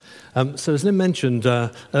So as Lynn mentioned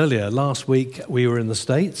earlier, last week we were in the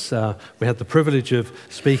States. We had the privilege of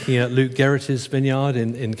speaking at Luke Gerrit's vineyard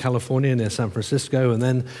in California near San Francisco, and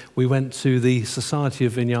then we went to the Society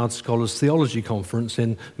of Vineyard Scholars Theology Conference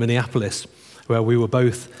in Minneapolis, where we were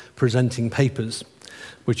both presenting papers,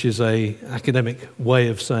 which is an academic way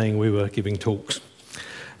of saying we were giving talks.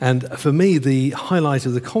 And for me, the highlight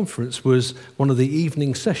of the conference was one of the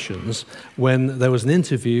evening sessions when there was an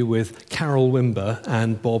interview with Carol Wimber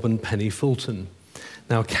and Bob and Penny Fulton.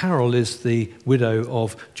 Now, Carol is the widow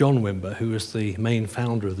of John Wimber, who was the main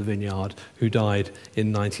founder of the vineyard, who died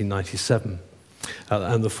in 1997.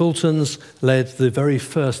 And the Fultons led the very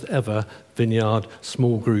first ever vineyard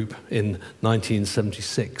small group in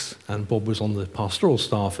 1976. And Bob was on the pastoral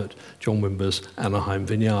staff at John Wimber's Anaheim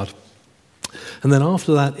Vineyard. And then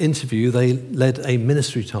after that interview, they led a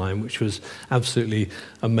ministry time, which was absolutely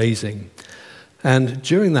amazing. And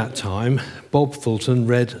during that time, Bob Fulton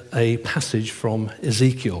read a passage from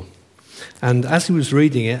Ezekiel. And as he was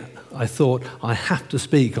reading it, I thought, I have to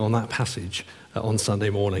speak on that passage on Sunday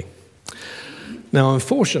morning. Now,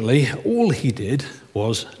 unfortunately, all he did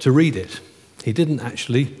was to read it. He didn't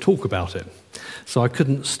actually talk about it. So I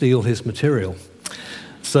couldn't steal his material.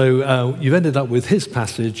 So you've ended up with his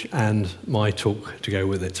passage and my talk to go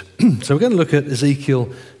with it. So we're going to look at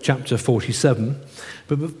Ezekiel chapter 47.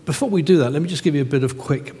 But before we do that, let me just give you a bit of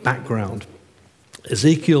quick background.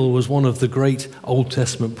 Ezekiel was one of the great Old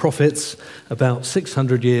Testament prophets, about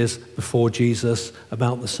 600 years before Jesus,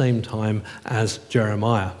 about the same time as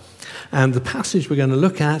Jeremiah. And the passage we're going to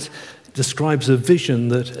look at describes a vision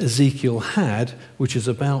that Ezekiel had, which is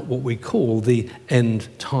about what we call the end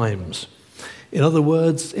times. In other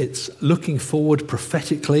words, it's looking forward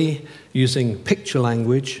prophetically, using picture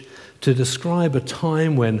language, to describe a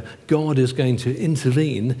time when God is going to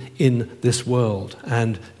intervene in this world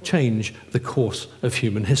and change the course of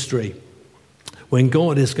human history. When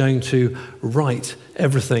God is going to right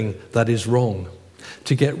everything that is wrong,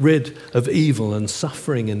 to get rid of evil and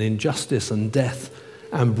suffering and injustice and death,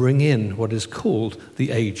 and bring in what is called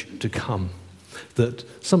the age to come, that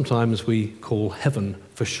sometimes we call heaven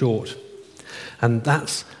for short. And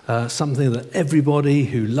that's something that everybody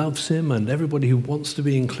who loves him and everybody who wants to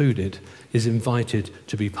be included is invited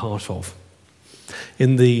to be part of.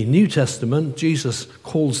 In the New Testament, Jesus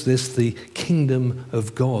calls this the kingdom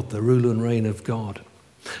of God, the rule and reign of God.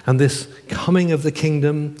 And this coming of the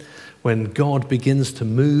kingdom, when God begins to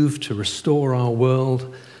move to restore our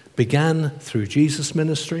world, began through Jesus'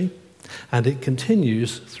 ministry, and it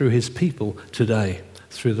continues through his people today,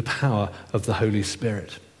 through the power of the Holy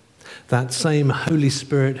Spirit. That same Holy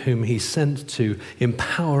Spirit whom he sent to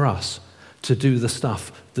empower us to do the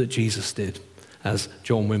stuff that Jesus did, as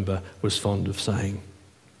John Wimber was fond of saying.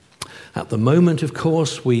 At the moment, of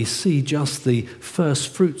course, we see just the first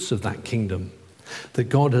fruits of that kingdom that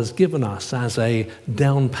God has given us as a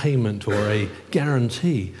down payment or a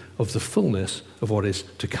guarantee of the fullness of what is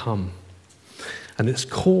to come. And it's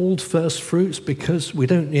called first fruits because we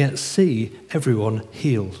don't yet see everyone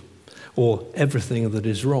healed or everything that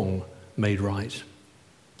is wrong made right.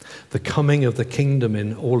 The coming of the kingdom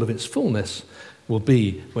in all of its fullness will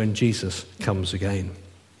be when Jesus comes again.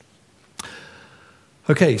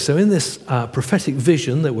 Okay, so in this prophetic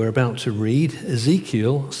vision that we're about to read,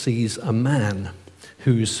 Ezekiel sees a man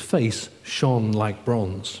whose face shone like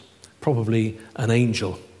bronze, probably an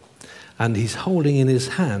angel, and he's holding in his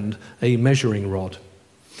hand a measuring rod.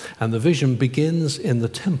 And the vision begins in the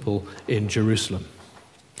temple in Jerusalem.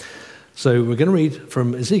 So we're going to read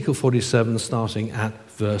from Ezekiel 47, starting at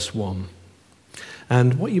verse 1.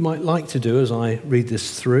 And what you might like to do as I read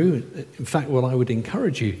this through, in fact, what I would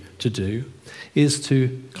encourage you to do, is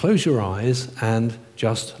to close your eyes and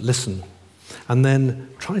just listen. And then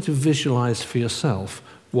try to visualize for yourself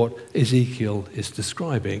what Ezekiel is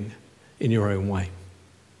describing in your own way.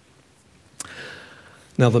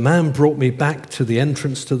 Now the man brought me back to the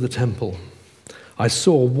entrance to the temple. I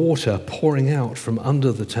saw water pouring out from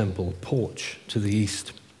under the temple porch to the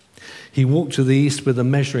east. He walked to the east with a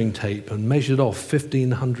measuring tape and measured off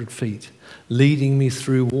 1,500 feet, leading me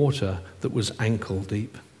through water that was ankle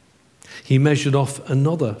deep. He measured off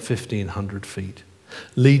another 1,500 feet,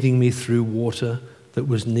 leading me through water that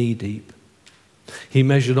was knee deep. He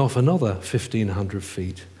measured off another 1,500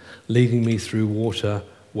 feet, leading me through water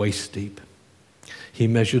waist deep. He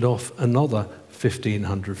measured off another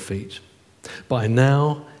 1,500 feet. By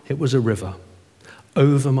now it was a river,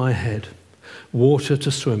 over my head, water to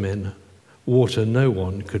swim in, water no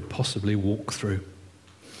one could possibly walk through.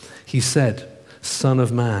 He said, "Son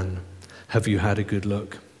of man, have you had a good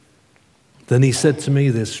look?" Then he said to me,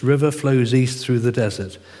 "This river flows east through the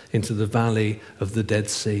desert into the valley of the Dead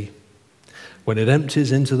Sea. When it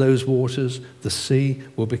empties into those waters, the sea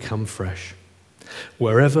will become fresh.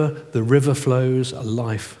 Wherever the river flows, a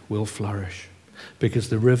life will flourish, because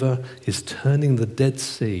the river is turning the Dead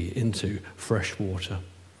Sea into fresh water.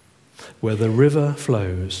 Where the river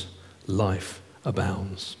flows, life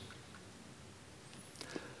abounds.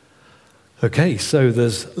 Okay, so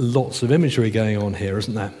there's lots of imagery going on here,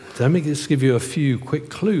 isn't there? So let me just give you a few quick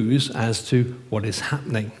clues as to what is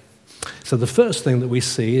happening. So the first thing that we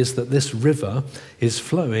see is that this river is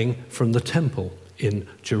flowing from the temple in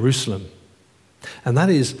Jerusalem. And that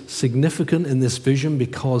is significant in this vision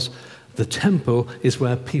because the temple is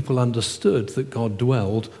where people understood that God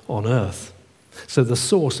dwelled on earth. So the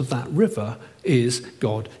source of that river is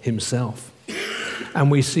God himself. And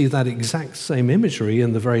we see that exact same imagery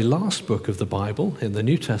in the very last book of the Bible, in the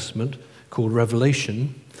New Testament, called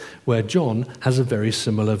Revelation, where John has a very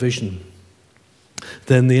similar vision.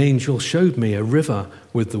 Then the angel showed me a river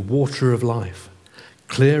with the water of life,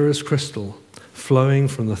 clear as crystal, flowing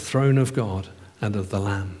from the throne of God and of the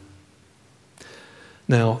Lamb.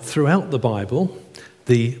 Now, throughout the Bible,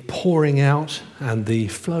 the pouring out and the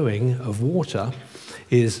flowing of water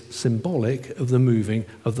is symbolic of the moving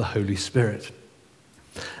of the Holy Spirit.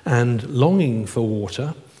 And longing for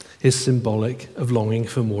water is symbolic of longing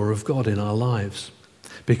for more of God in our lives,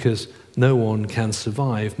 because no one can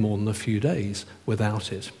survive more than a few days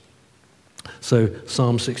without it. So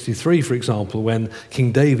Psalm 63, for example, when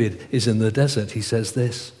King David is in the desert, he says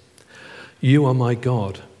this: "You are my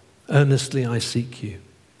God, earnestly I seek you.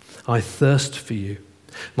 I thirst for you.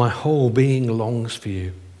 My whole being longs for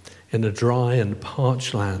you, in a dry and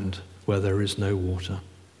parched land where there is no water."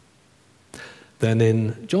 Then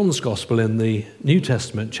in John's Gospel in the New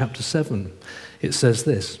Testament, chapter 7, it says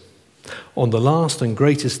this: "On the last and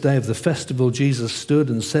greatest day of the festival, Jesus stood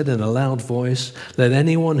and said in a loud voice, 'Let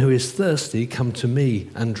anyone who is thirsty come to me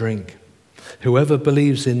and drink. Whoever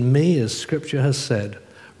believes in me, as Scripture has said,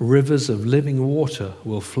 rivers of living water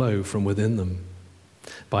will flow from within them.'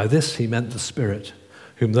 By this he meant the Spirit,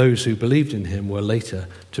 whom those who believed in him were later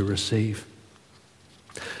to receive."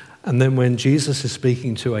 And then when Jesus is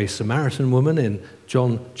speaking to a Samaritan woman in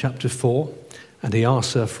John chapter 4, and he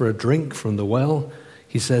asks her for a drink from the well,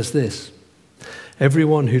 he says this: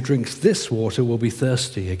 "Everyone who drinks this water will be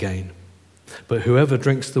thirsty again. But whoever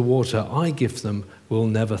drinks the water I give them will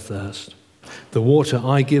never thirst. The water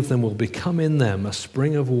I give them will become in them a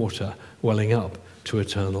spring of water welling up to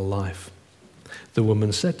eternal life." The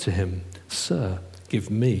woman said to him, "Sir,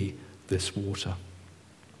 give me this water."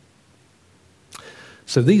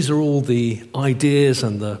 So these are all the ideas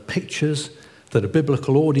and the pictures that a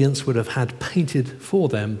biblical audience would have had painted for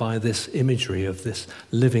them by this imagery of this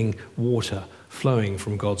living water flowing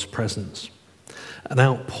from God's presence. An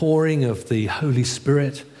outpouring of the Holy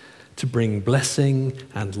Spirit to bring blessing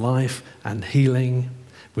and life and healing,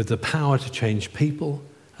 with the power to change people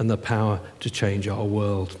and the power to change our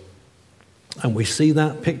world. And we see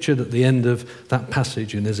that pictured at the end of that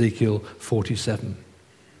passage in Ezekiel 47.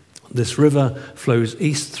 This river flows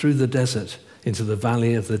east through the desert into the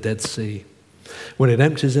valley of the Dead Sea. When it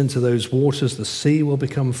empties into those waters, the sea will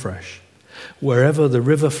become fresh. Wherever the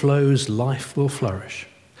river flows, life will flourish,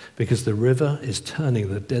 because the river is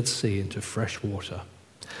turning the Dead Sea into fresh water.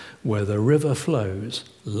 Where the river flows,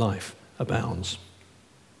 life abounds.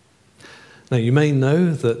 Now, you may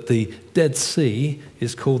know that the Dead Sea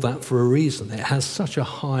is called that for a reason. It has such a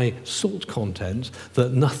high salt content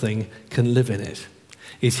that nothing can live in it.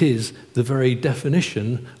 It is the very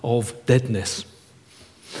definition of deadness.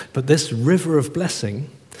 But this river of blessing,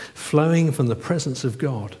 flowing from the presence of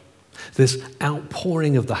God, this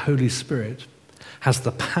outpouring of the Holy Spirit, has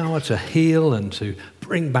the power to heal and to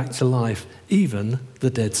bring back to life even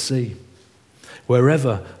the Dead Sea.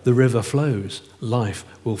 Wherever the river flows, life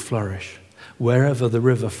will flourish. Wherever the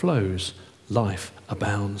river flows, life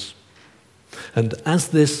abounds. And as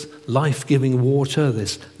this life-giving water,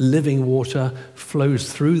 this living water,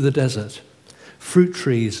 flows through the desert, fruit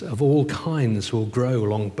trees of all kinds will grow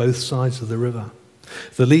along both sides of the river.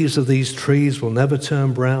 The leaves of these trees will never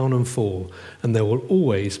turn brown and fall, and there will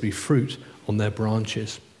always be fruit on their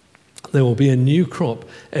branches. There will be a new crop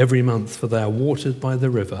every month, for they are watered by the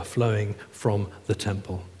river flowing from the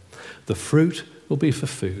temple. The fruit will be for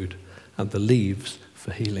food, and the leaves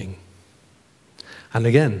for healing. And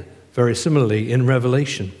again, very similarly in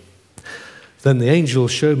Revelation, then the angel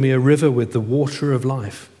showed me a river with the water of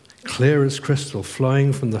life, clear as crystal,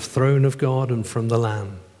 flowing from the throne of God and from the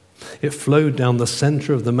Lamb. It flowed down the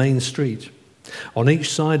center of the main street. On each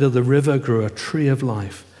side of the river grew a tree of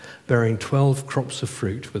life, bearing 12 crops of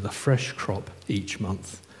fruit with a fresh crop each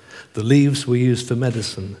month. The leaves were used for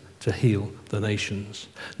medicine, to heal the nations.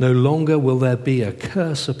 No longer will there be a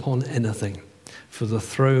curse upon anything, for the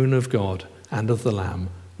throne of God and of the Lamb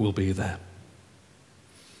will be there.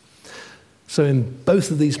 So in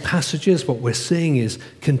both of these passages, what we're seeing is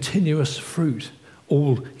continuous fruit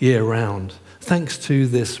all year round, thanks to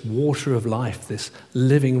this water of life, this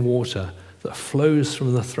living water that flows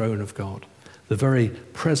from the throne of God, the very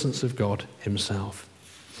presence of God himself.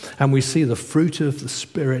 And we see the fruit of the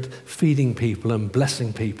Spirit feeding people and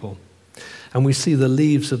blessing people. And we see the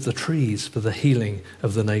leaves of the trees for the healing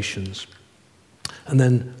of the nations. And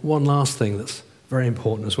then one last thing that's very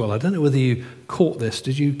important as well. I don't know whether you caught this.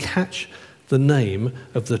 Did you catch the name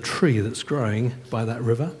of the tree that's growing by that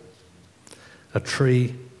river? A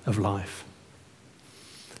tree of life.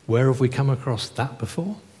 Where have we come across that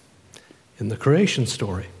before? In the creation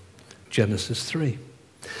story, Genesis 3,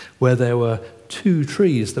 where there were two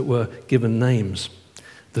trees that were given names,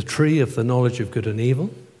 the tree of the knowledge of good and evil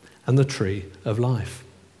and the tree of life.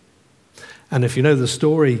 And if you know the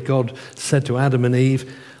story, God said to Adam and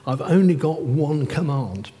Eve, I've only got one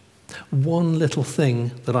command, one little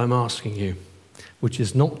thing that I'm asking you, which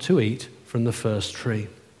is not to eat from the first tree.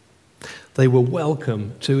 They were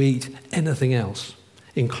welcome to eat anything else,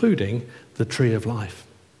 including the tree of life.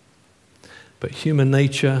 But human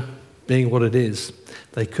nature, being what it is,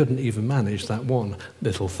 they couldn't even manage that one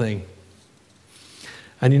little thing.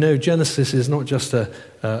 And you know, Genesis is not just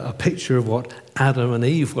a picture of what Adam and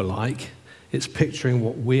Eve were like, it's picturing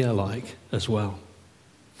what we are like as well.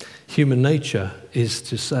 Human nature is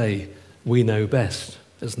to say, we know best,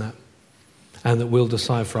 isn't it? And that we'll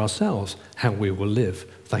decide for ourselves how we will live.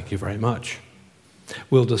 Thank you very much.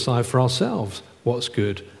 We'll decide for ourselves what's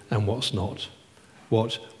good and what's not,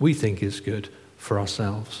 what we think is good for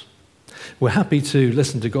ourselves. We're happy to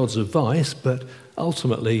listen to God's advice, but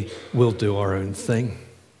ultimately we'll do our own thing.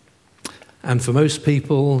 And for most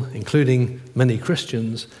people, including many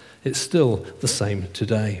Christians, it's still the same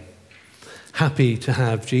today. Happy to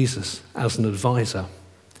have Jesus as an advisor,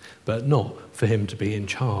 but not for him to be in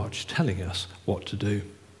charge, telling us what to do,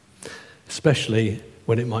 especially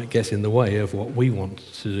when it might get in the way of what we want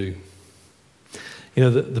to do. You know,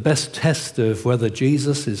 the best test of whether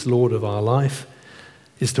Jesus is Lord of our life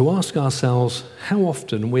is to ask ourselves how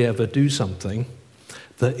often we ever do something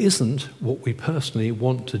that isn't what we personally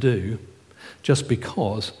want to do, just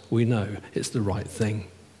because we know it's the right thing.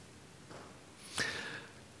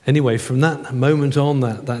 Anyway, from that moment on,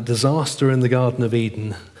 that disaster in the Garden of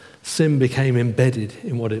Eden, sin became embedded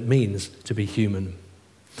in what it means to be human.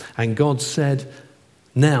 And God said,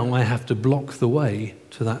 now I have to block the way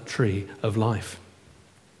to that tree of life.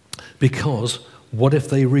 Because what if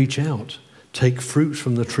they reach out, take fruit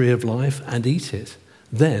from the tree of life and eat it?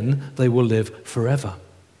 Then they will live forever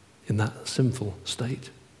in that sinful state.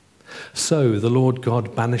 So the Lord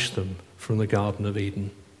God banished them from the Garden of Eden.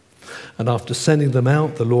 And after sending them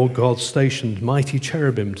out, the Lord God stationed mighty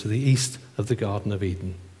cherubim to the east of the Garden of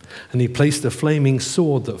Eden. And he placed a flaming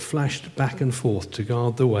sword that flashed back and forth to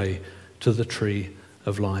guard the way to the tree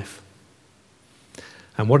of life.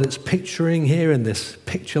 And what it's picturing here in this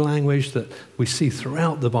picture language that we see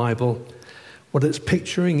throughout the Bible, what it's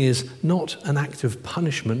picturing is not an act of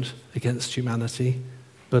punishment against humanity,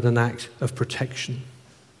 but an act of protection.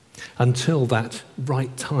 Until that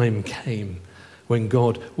right time came when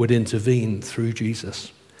God would intervene through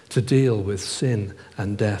Jesus to deal with sin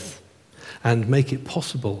and death and make it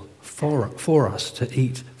possible for us to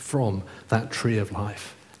eat from that tree of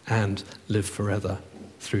life and live forever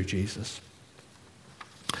through Jesus.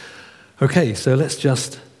 Okay, so let's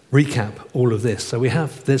just recap all of this. So we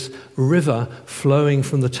have this river flowing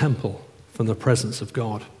from the temple, from the presence of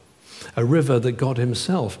God, a river that God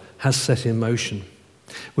himself has set in motion,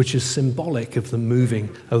 which is symbolic of the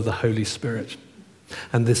moving of the Holy Spirit.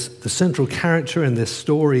 And the central character in this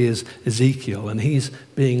story is Ezekiel, and he's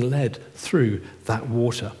being led through that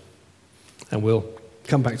water. And we'll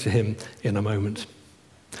come back to him in a moment.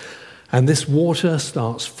 And this water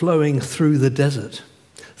starts flowing through the desert,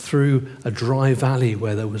 through a dry valley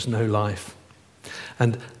where there was no life.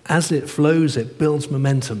 And as it flows, it builds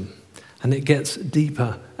momentum, and it gets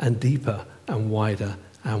deeper and deeper and wider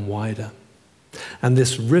and wider. And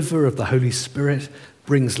this river of the Holy Spirit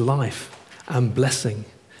brings life and blessing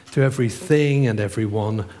to everything and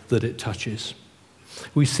everyone that it touches.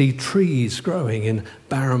 We see trees growing in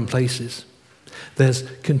barren places. There's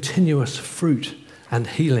continuous fruit and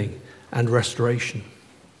healing and restoration.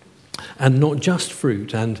 And not just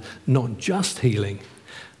fruit and not just healing,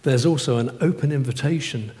 there's also an open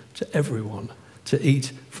invitation to everyone to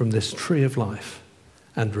eat from this tree of life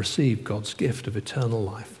and receive God's gift of eternal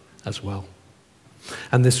life as well.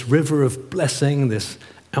 And this river of blessing, this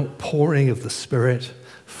outpouring of the Spirit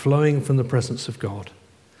flowing from the presence of God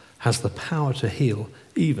has the power to heal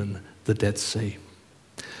even the Dead Sea.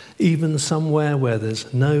 Even somewhere where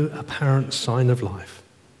there's no apparent sign of life.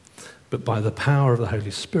 But by the power of the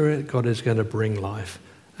Holy Spirit, God is going to bring life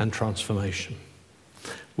and transformation.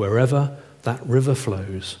 Wherever that river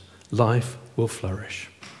flows, life will flourish.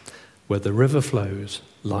 Where the river flows,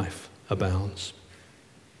 life abounds.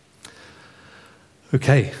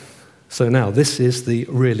 Okay, so now this is the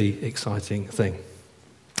really exciting thing.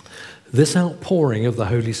 This outpouring of the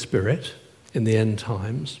Holy Spirit in the end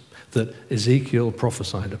times that Ezekiel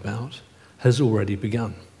prophesied about has already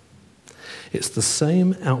begun. It's the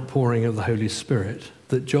same outpouring of the Holy Spirit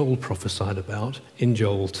that Joel prophesied about in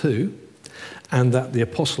Joel 2, and that the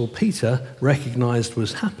Apostle Peter recognized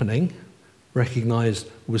was happening, recognized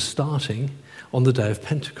was starting on the day of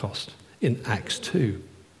Pentecost in Acts 2,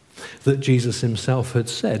 that Jesus himself had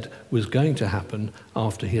said was going to happen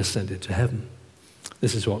after he ascended to heaven.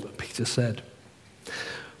 This is what Peter said.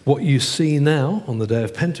 What you see now on the day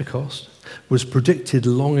of Pentecost was predicted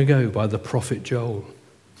long ago by the prophet Joel.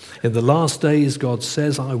 In the last days, God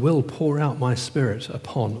says, I will pour out my Spirit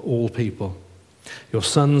upon all people. Your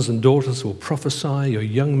sons and daughters will prophesy, your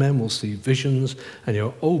young men will see visions, and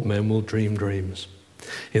your old men will dream dreams.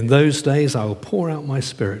 In those days, I will pour out my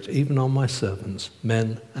Spirit even on my servants,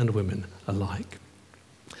 men and women alike.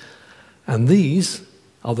 And these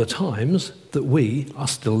are the times that we are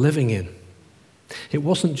still living in. It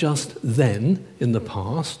wasn't just then in the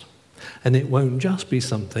past, and it won't just be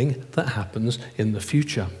something that happens in the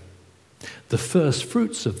future. The first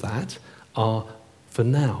fruits of that are for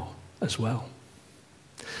now as well.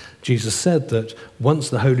 Jesus said that once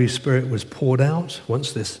the Holy Spirit was poured out,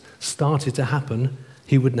 once this started to happen,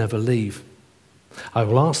 he would never leave. I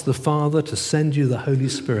will ask the Father to send you the Holy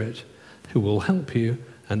Spirit, who will help you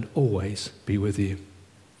and always be with you.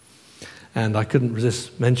 And I couldn't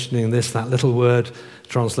resist mentioning this, that little word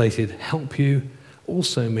translated help you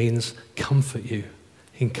also means comfort you,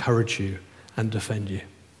 encourage you, and defend you.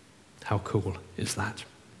 How cool is that?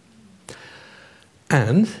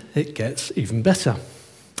 And it gets even better.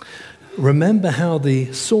 Remember how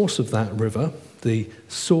the source of that river, the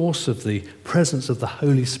source of the presence of the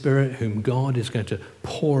Holy Spirit whom God is going to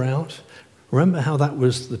pour out, remember how that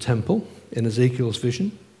was the temple in Ezekiel's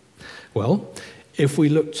vision? Well, if we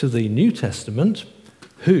look to the New Testament,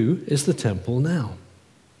 who is the temple now?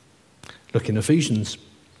 Look in Ephesians.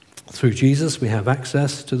 Through Jesus, we have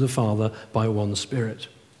access to the Father by one Spirit.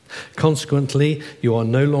 Consequently, you are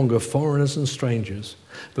no longer foreigners and strangers,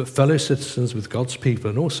 but fellow citizens with God's people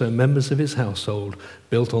and also members of his household,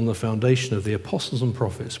 built on the foundation of the apostles and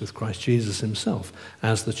prophets with Christ Jesus himself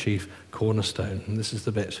as the chief cornerstone. And this is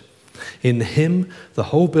the bit. In him, the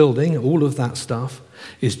whole building, all of that stuff,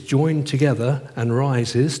 is joined together and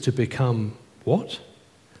rises to become what?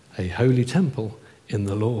 A holy temple in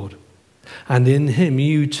the Lord. And in him,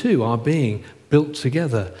 you too are being built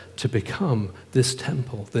together to become this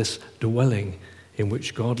temple, this dwelling in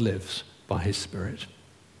which God lives by his Spirit.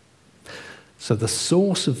 So the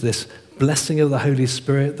source of this blessing of the Holy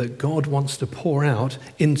Spirit that God wants to pour out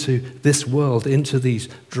into this world, into these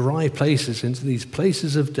dry places, into these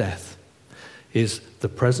places of death, is the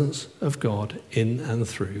presence of God in and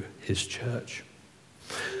through his church.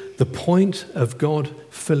 The point of God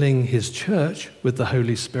filling his church with the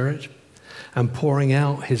Holy Spirit and pouring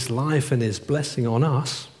out his life and his blessing on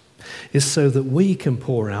us is so that we can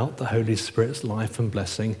pour out the Holy Spirit's life and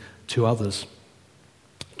blessing to others.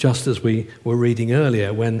 Just as we were reading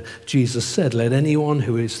earlier when Jesus said, let anyone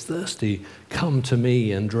who is thirsty come to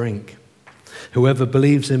me and drink. Whoever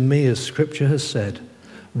believes in me, as Scripture has said,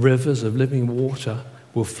 rivers of living water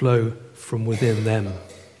will flow from within them.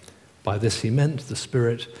 By this he meant the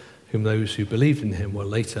Spirit whom those who believed in him were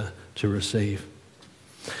later to receive.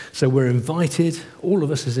 So we're invited, all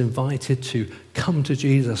of us is invited to come to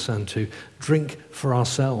Jesus and to drink for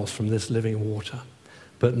ourselves from this living water,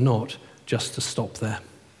 but not just to stop there.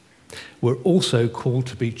 We're also called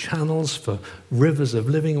to be channels for rivers of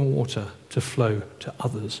living water to flow to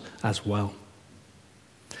others as well.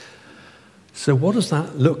 So what does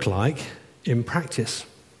that look like in practice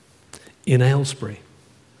in Aylesbury,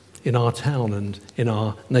 in our town and in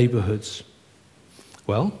our neighbourhoods?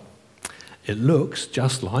 Well, it looks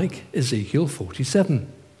just like Ezekiel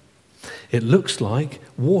 47. It looks like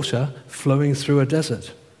water flowing through a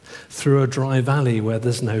desert, through a dry valley where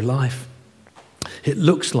there's no life. It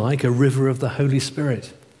looks like a river of the Holy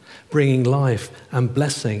Spirit, bringing life and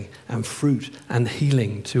blessing and fruit and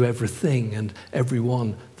healing to everything and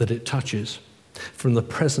everyone that it touches, from the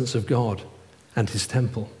presence of God and his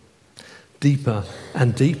temple. Deeper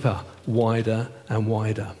and deeper wider and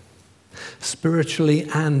wider, spiritually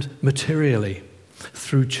and materially,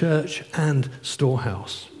 through church and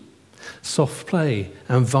storehouse, soft play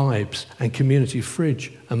and vibes and community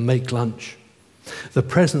fridge and make lunch, the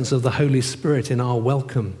presence of the Holy Spirit in our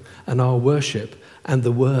welcome and our worship and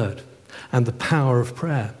the word and the power of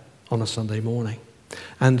prayer on a Sunday morning,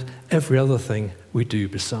 and every other thing we do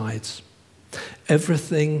besides.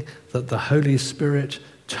 Everything that the Holy Spirit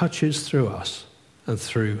touches through us and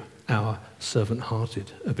through our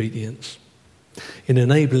servant-hearted obedience, in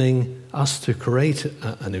enabling us to create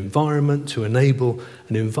an environment, to enable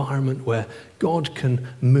an environment where God can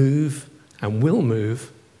move and will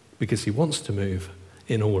move because he wants to move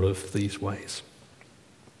in all of these ways.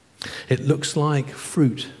 It looks like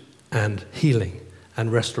fruit and healing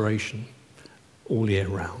and restoration all year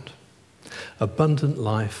round. Abundant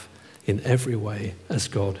life in every way as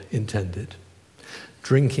God intended.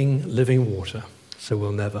 Drinking living water so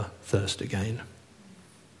we'll never thirst again.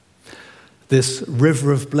 This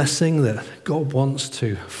river of blessing that God wants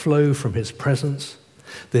to flow from his presence,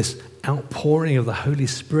 this outpouring of the Holy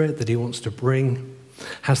Spirit that he wants to bring,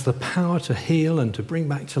 has the power to heal and to bring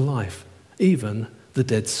back to life even the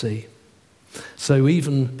Dead Sea. So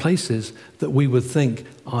even places that we would think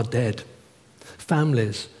are dead,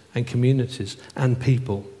 families and communities and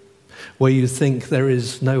people, where you think there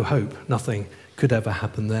is no hope, nothing could ever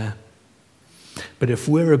happen there. But if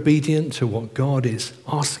we're obedient to what God is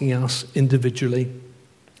asking us individually,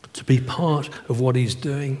 to be part of what he's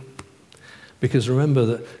doing, because remember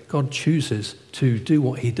that God chooses to do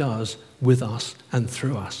what he does with us and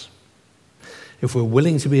through us. If we're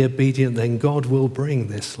willing to be obedient, then God will bring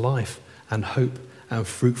this life and hope and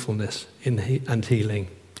fruitfulness and healing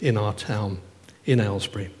in our town, in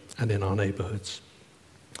Aylesbury, and in our neighbourhoods.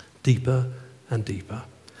 Deeper and deeper,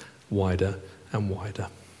 wider and wider.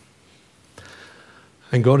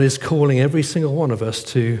 And God is calling every single one of us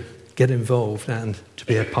to get involved and to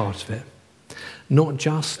be a part of it. Not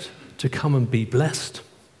just to come and be blessed,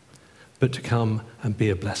 but to come and be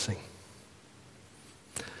a blessing.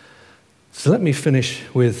 So let me finish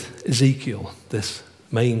with Ezekiel, this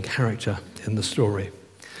main character in the story,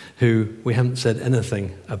 who we haven't said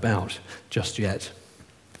anything about just yet.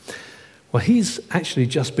 Well, he's actually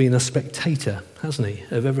just been a spectator, hasn't he,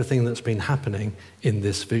 of everything that's been happening in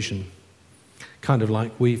this vision. Kind of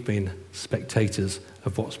like we've been spectators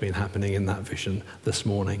of what's been happening in that vision this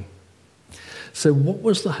morning. So what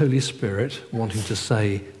was the Holy Spirit wanting to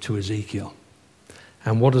say to Ezekiel?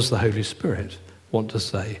 And what does the Holy Spirit want to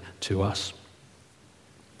say to us?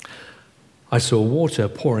 I saw water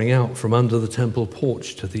pouring out from under the temple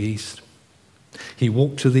porch to the east. He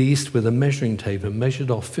walked to the east with a measuring tape and measured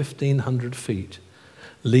off 1,500 feet,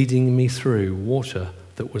 leading me through water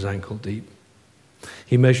that was ankle deep.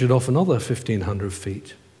 He measured off another 1,500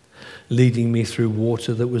 feet, leading me through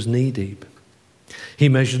water that was knee deep. He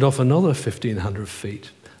measured off another 1,500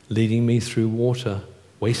 feet, leading me through water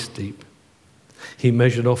waist deep. He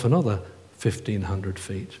measured off another 1,500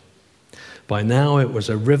 feet. By now it was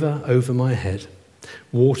a river over my head,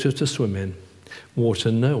 water to swim in,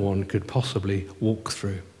 water no one could possibly walk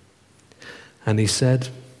through. And he said,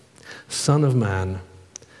 Son of man,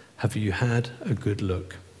 have you had a good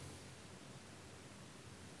look?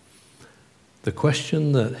 The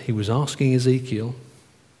question that he was asking Ezekiel,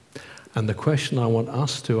 and the question I want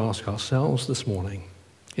us to ask ourselves this morning,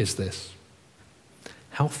 is this: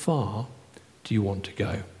 how far do you want to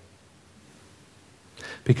go?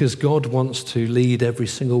 Because God wants to lead every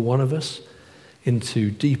single one of us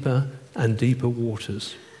into deeper and deeper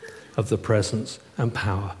waters of the presence and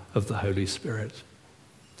power of the Holy Spirit.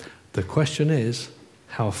 The question is,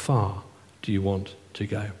 how far do you want to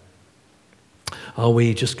go? Are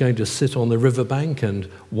we just going to sit on the riverbank and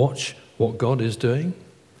watch what God is doing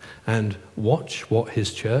and watch what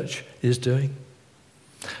his church is doing?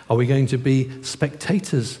 Are we going to be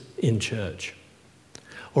spectators in church?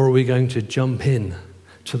 Or are we going to jump in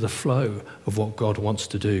to the flow of what God wants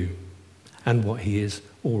to do and what he is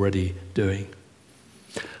already doing?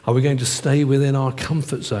 Are we going to stay within our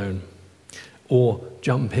comfort zone or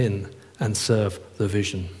jump in and serve the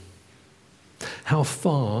vision? How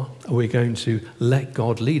far are we going to let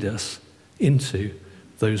God lead us into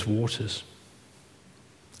those waters?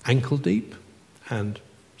 Ankle deep and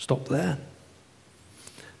stop there.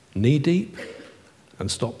 Knee deep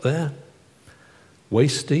and stop there.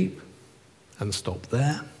 Waist deep and stop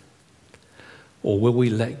there. Or will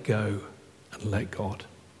we let go and let God?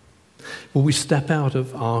 Will we step out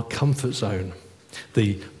of our comfort zone,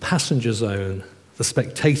 the passenger zone, the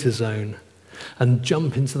spectator zone, and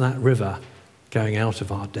jump into that river going out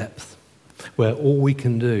of our depth, where all we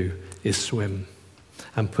can do is swim,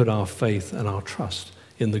 and put our faith and our trust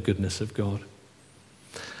in the goodness of God?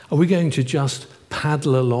 Are we going to just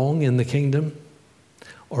paddle along in the kingdom?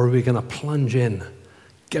 Or are we going to plunge in,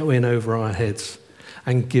 go in over our heads,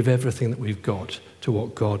 and give everything that we've got to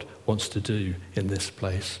what God wants to do in this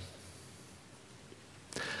place?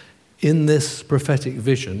 In this prophetic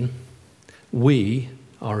vision, we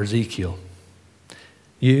are Ezekiel.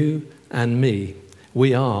 You and me,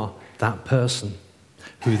 we are that person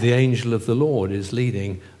who the angel of the Lord is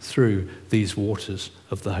leading through these waters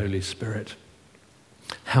of the Holy Spirit.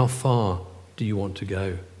 How far do you want to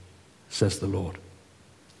go, says the Lord?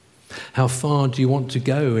 How far do you want to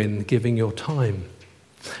go in giving your time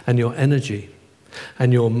and your energy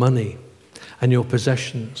and your money and your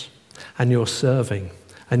possessions and your serving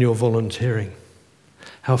and your volunteering?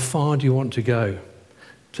 How far do you want to go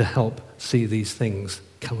to help see these things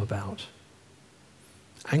come about?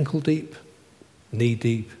 Ankle deep, knee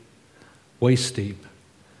deep, waist deep,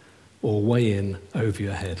 or way in over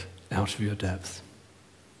your head, out of your depth?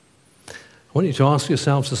 I want you to ask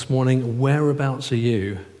yourselves this morning, whereabouts are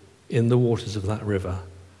you in the waters of that river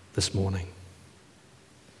this morning?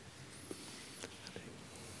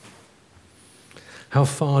 How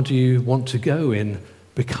far do you want to go in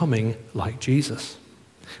becoming like Jesus,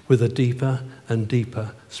 with a deeper and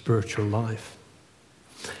deeper spiritual life?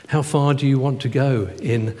 How far do you want to go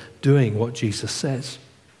in doing what Jesus says?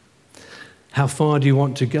 How far do you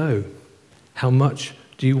want to go? How much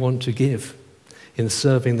do you want to give in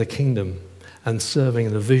serving the kingdom and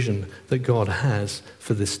serving the vision that God has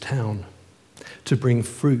for this town, to bring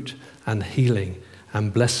fruit and healing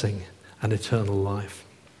and blessing and eternal life,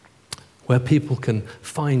 where people can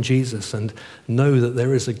find Jesus and know that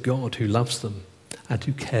there is a God who loves them and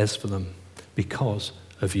who cares for them because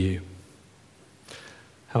of you?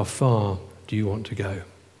 How far do you want to go,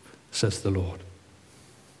 says the Lord?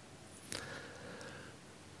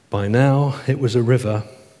 By now it was a river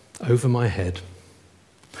over my head,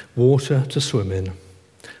 water to swim in,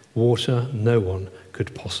 water no one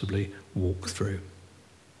could possibly walk through.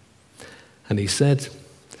 And he said,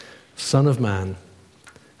 Son of man,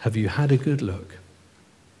 have you had a good look?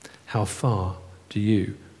 How far do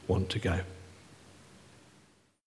you want to go?